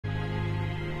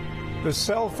The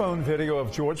cell phone video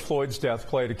of George Floyd's death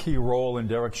played a key role in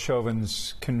Derek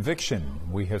Chauvin's conviction.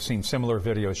 We have seen similar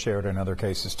videos shared in other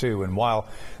cases too. And while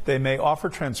they may offer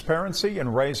transparency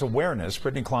and raise awareness,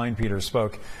 Brittany Klein-Peters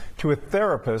spoke to a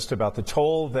therapist about the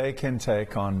toll they can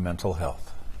take on mental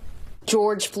health.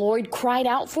 George Floyd cried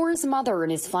out for his mother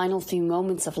in his final few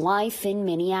moments of life in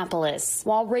Minneapolis,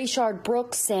 while Rayshard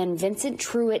Brooks and Vincent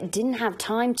Truitt didn't have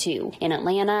time to. In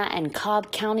Atlanta and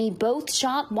Cobb County, both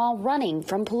shot while running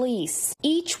from police.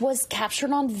 Each was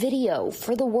captured on video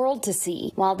for the world to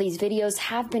see. While these videos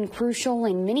have been crucial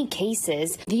in many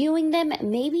cases, viewing them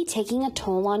may be taking a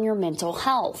toll on your mental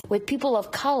health, with people of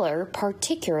color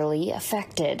particularly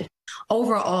affected.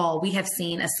 Overall, we have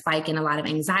seen a spike in a lot of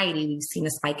anxiety. We've seen a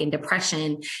spike in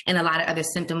depression and a lot of other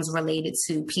symptoms related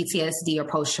to PTSD or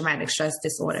post-traumatic stress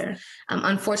disorder.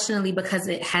 Unfortunately, because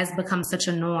it has become such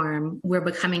a norm, we're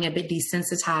becoming a bit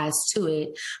desensitized to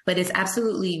it, but it's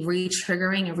absolutely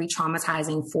re-triggering and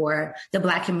re-traumatizing for the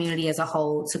Black community as a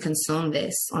whole to consume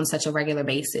this on such a regular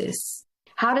basis.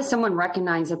 How does someone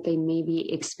recognize that they may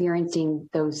be experiencing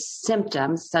those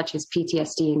symptoms, such as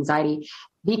PTSD, anxiety,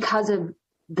 because of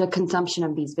the consumption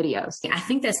of these videos? I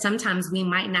think that sometimes we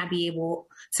might not be able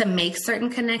to make certain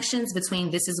connections between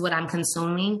this is what I'm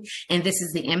consuming and this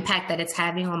is the impact that it's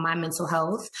having on my mental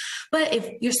health. But if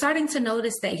you're starting to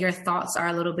notice that your thoughts are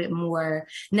a little bit more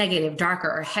negative,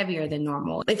 darker, or heavier than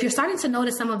normal, if you're starting to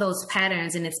notice some of those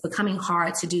patterns and it's becoming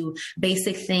hard to do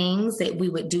basic things that we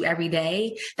would do every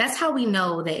day, that's how we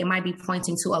know that it might be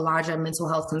pointing to a larger mental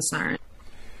health concern.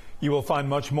 You will find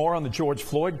much more on the George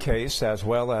Floyd case, as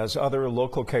well as other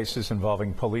local cases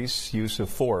involving police use of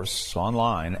force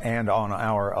online and on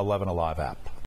our 11 Alive app.